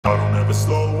never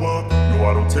slow up, no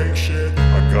I don't take shit.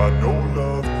 I got no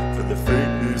love for the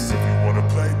fakeness. If you wanna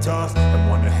play tough and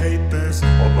wanna hate this,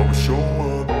 I'll always show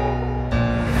up.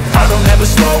 I don't ever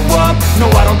slow up,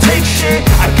 no I don't take shit.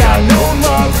 I got no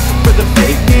love for the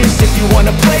fakeness. If you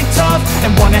wanna play tough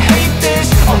and wanna hate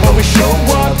this, I'll always show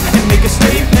up and make a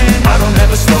statement. I don't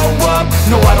ever slow up,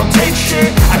 no I don't take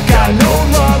shit. I got no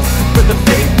love for the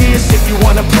fakeness. If you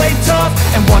wanna play tough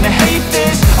and wanna hate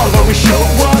this, I'll always show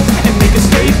up and make a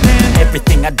statement.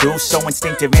 Everything I do so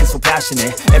instinctive and so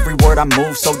passionate. Every word I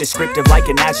move so descriptive like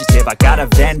an adjective. I got a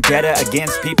vendetta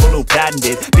against people who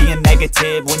patented being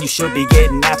negative when you should be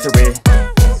getting after it.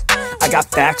 I got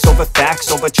facts over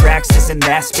tracks, this and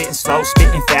that. Spitting slow,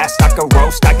 spitting fast. I could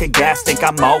roast, I could gas. Think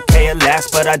I'm okay at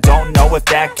last, but I don't know if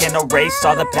that can erase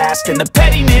all the past. And the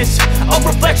pettiness, a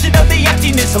reflection of the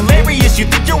emptiness. Hilarious, you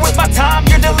think you're worth my time,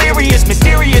 you're delirious.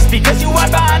 Mysterious, because you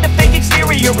hide behind a fake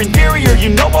exterior. Inferior, you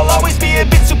know I'll always be a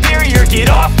bit superior. Get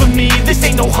off of me, this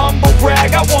ain't no humble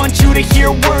brag. I want you to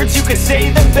hear words, you can say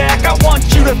them back. I want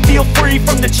you to feel free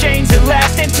from the chains at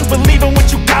last, and to believe in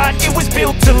what you got, it was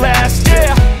built to last,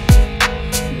 yeah.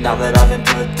 Now that I've been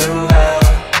put through hell,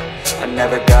 I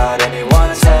never got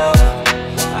anyone's help.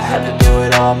 I had to do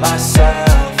it all myself.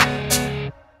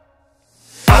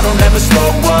 I don't ever slow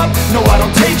up, no I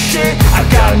don't take shit. I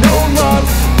got no love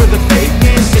for the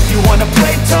fakeness. If you wanna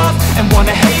play tough and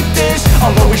wanna hate this,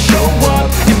 I'll always show up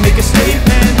and make a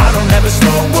statement. I don't ever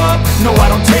slow up, no I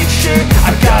don't take shit.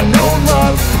 I got no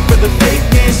love for the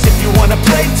fakeness. If you wanna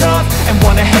play tough and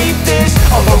wanna hate this,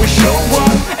 I'll always show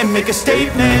up and make a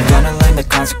statement. Gonna learn the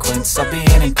consequence of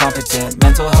being incompetent.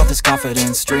 Mental health is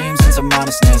confidence, dreams and some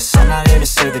honestness. I'm not here to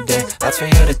save the day, that's for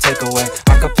you to take away.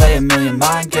 I could play a million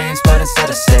mind games, but instead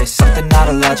I say something not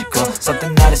illogical,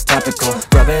 something that is topical.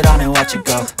 Rub it on and watch it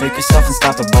go, make yourself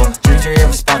unstoppable. Dreams are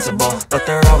irresponsible, but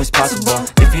they're always possible.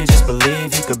 If you just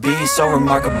believe, you could be so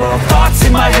remarkable. Thoughts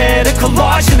in my head, a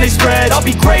collage and they spread. I'll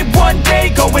be great one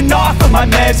day, going off of my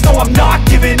meds. No, I'm not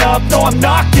giving up, no, I'm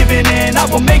not giving in. I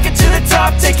will make it to the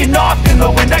top, taking off in the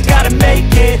wind. I gotta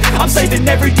make it, I'm saving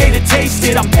every day to taste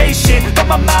it. I'm patient, but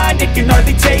my mind, it can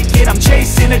hardly take it. I'm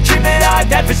chasing a dream that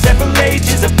I've had for several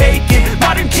ages. A vacant,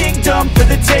 modern kingdom for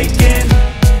the taking.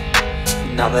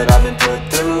 Now that I've been put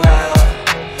through hell,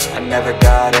 I never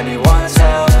got anyone's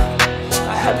help.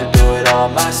 I had to do it all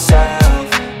myself.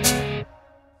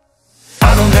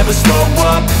 I don't ever slow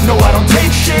up, no I don't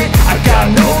take shit. I got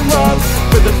no love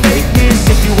for the fakeness.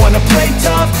 If you wanna play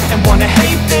tough and wanna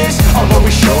hate this, I'll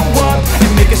always show up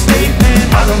and make a statement.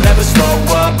 I don't ever slow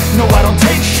up, no I don't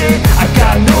take shit. I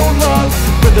got no love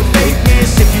for the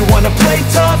fakeness. If you wanna play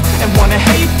tough and wanna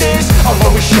hate this, I'll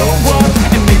always show up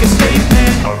and make a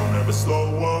statement. I don't ever slow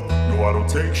up, no I don't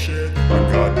take shit. I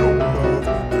got no love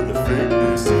for the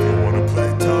fakeness. If you wanna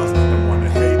play tough and wanna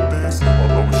hate this,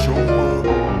 I'll always show up.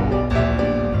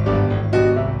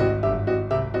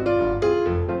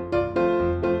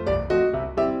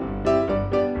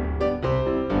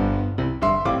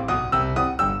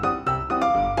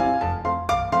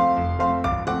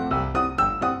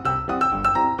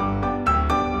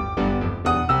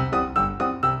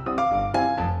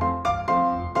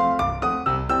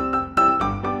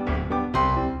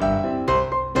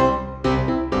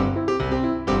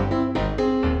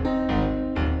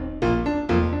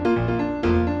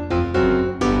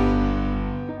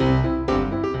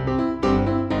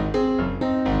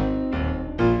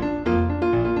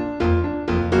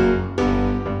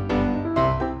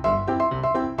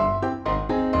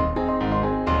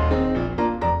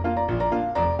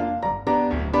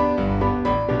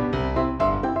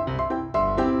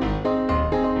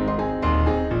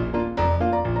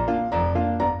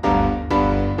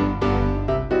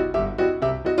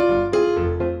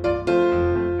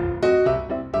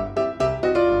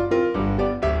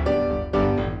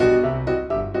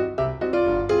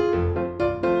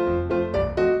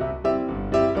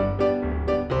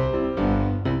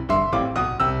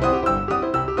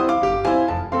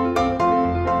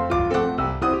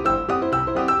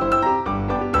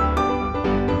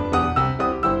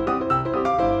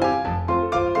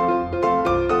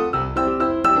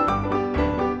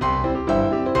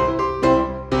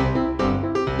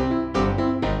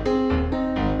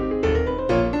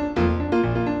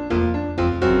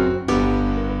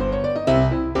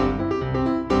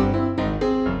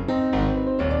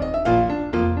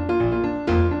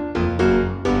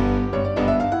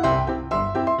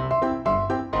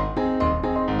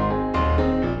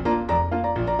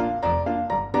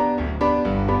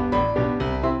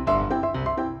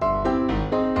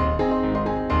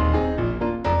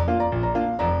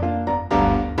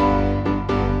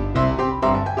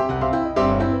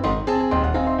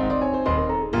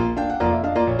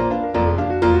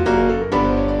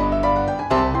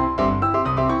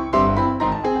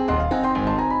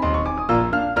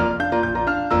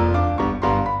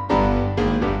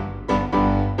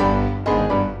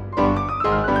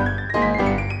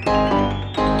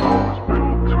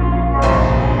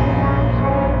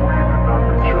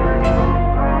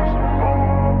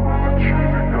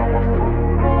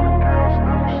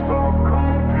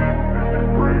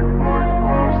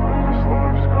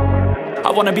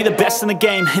 I wanna be the best in the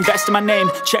game, invest in my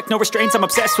name. Check no restraints, I'm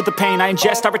obsessed with the pain. I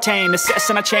ingest, I retain, assess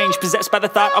and I change. Possessed by the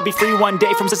thought I'll be free one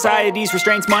day from society's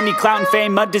restraints. Money, clout and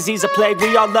fame, mud, disease, a plague.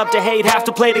 We all love to hate, have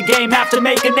to play the game, have to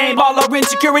make a name. All our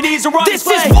insecurities are on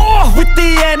display. This is war with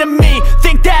the enemy,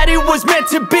 think that it was meant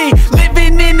to be.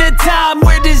 Living in a time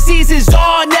where disease is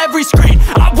on every screen.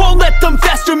 I won't let them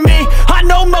fester me, I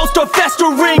know most are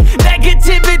festering.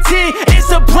 Negativity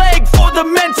is a plague for the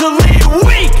mentally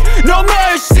weak. No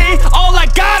mercy, all I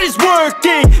got is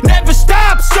working. Never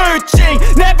stop searching,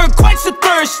 never quench the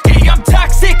thirsty. I'm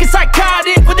toxic and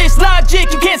psychotic, with this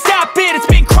logic you can't stop it. It's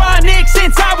been chronic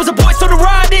since I was a boy, so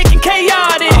neurotic and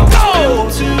chaotic. I'm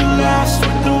built to last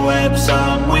with the webs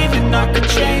I'm weaving. I could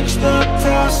change the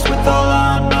past with all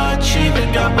I'm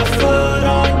achieving. Got my foot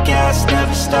on gas,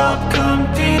 never stop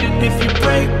competing. If you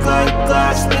break like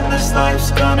glass, then this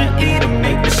life's gonna eat 'em.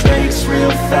 Make mistakes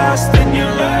real fast, then you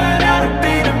learn how to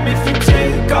beat 'em. If you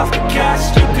take off the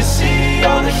cast, you can see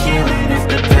all the healing. If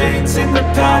the pain's in the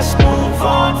past, move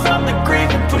on from the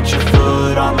grieving. Put your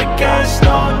foot on the gas,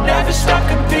 no, never stop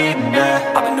competing,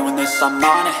 yeah. I've been doing this, I'm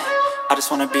on it, I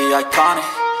just wanna be iconic.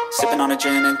 Sipping on a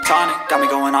gin and tonic, got me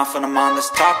going off when I'm on this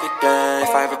topic, yeah.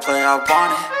 If I ever play, I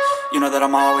want it, you know that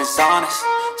I'm always honest.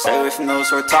 Stay away from those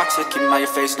who are toxic, keep them out your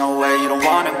face, no way, you don't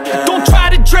want them, yeah. Don't try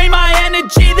to drain my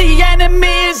energy, the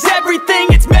enemy is everything.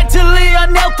 It's mentally,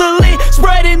 unhealthily,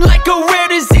 spreading like a rare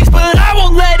disease. But I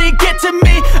won't let it get to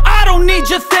me, I don't need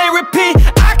your therapy.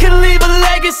 I can leave a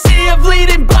legacy of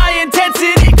leading by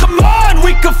intensity. Come on,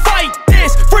 we can fight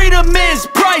this, freedom is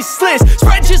priceless.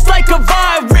 Spread just like a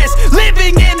virus,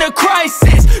 living in a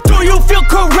crisis. Do you feel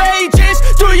courageous?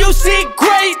 Do you seek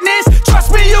greatness?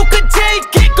 Trust me, you can take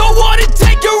it, go on and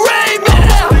take your aim,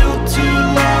 yeah. I'm built to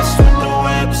last with the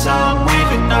webs I'm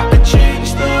weaving. I could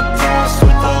change the past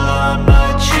with all I'm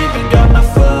achieving. Got my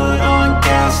foot on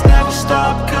gas, never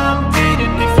stop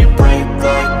competing. If you break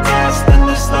like glass, then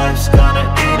this life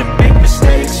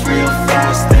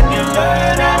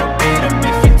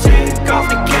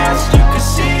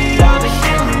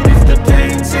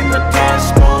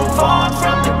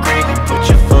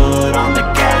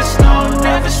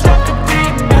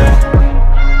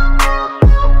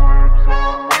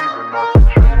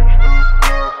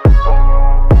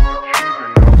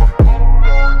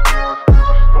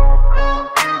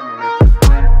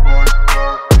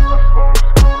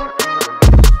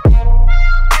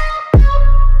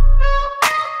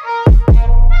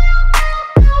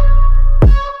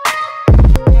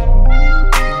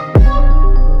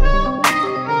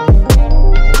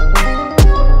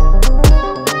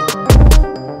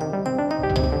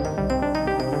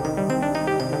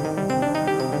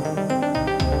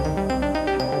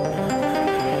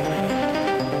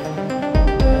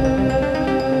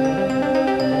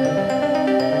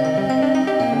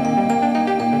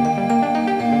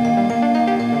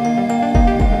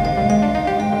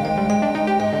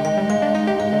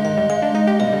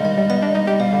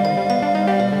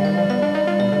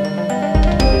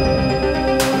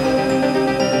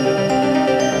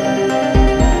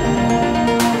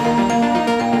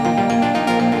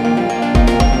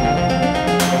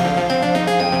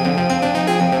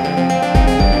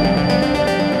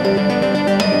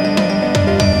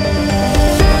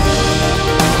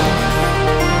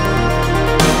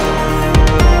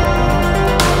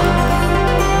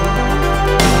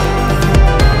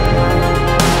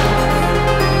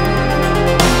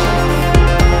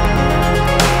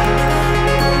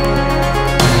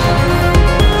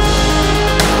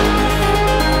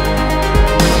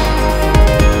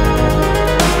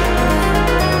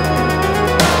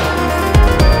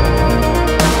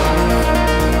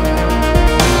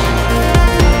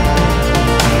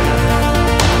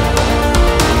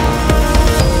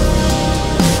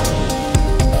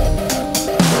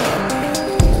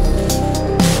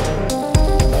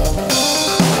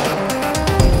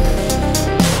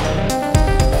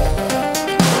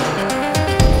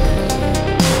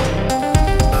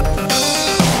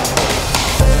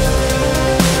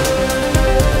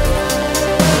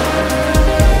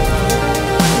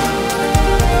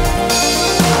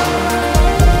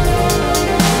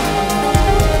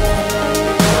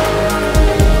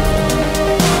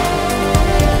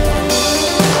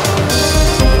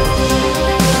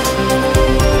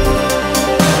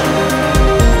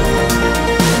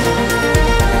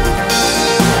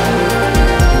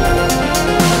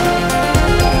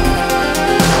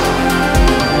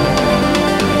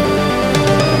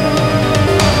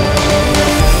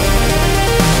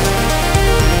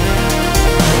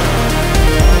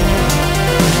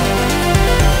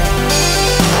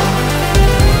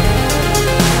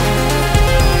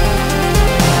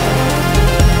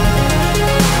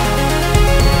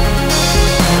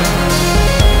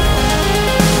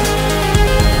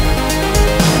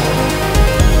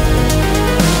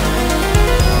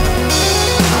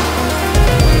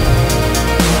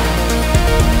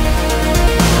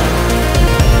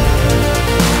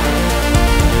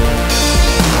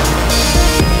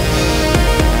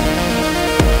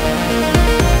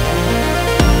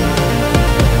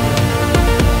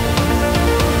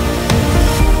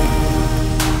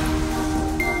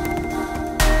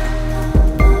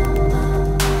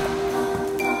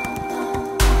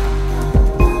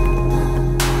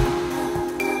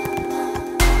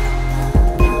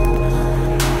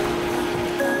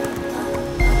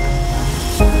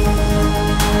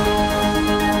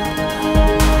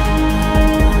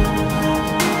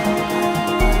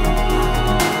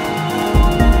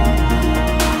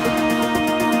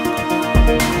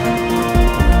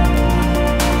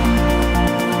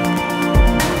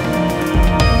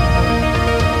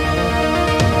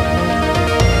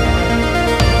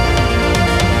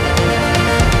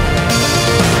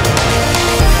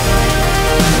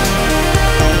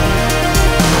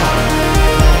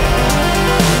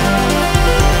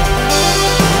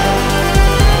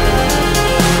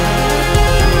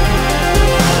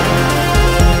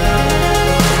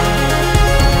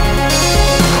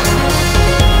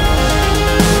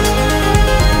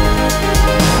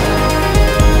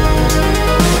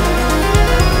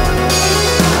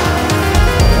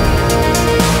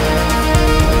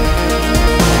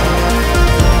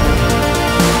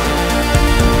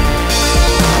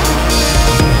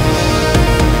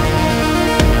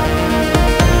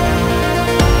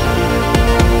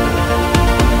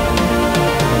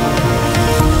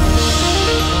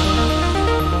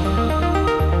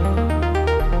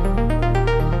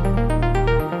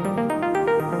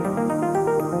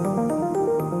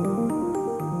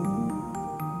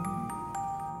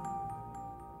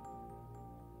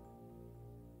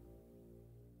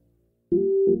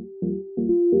you.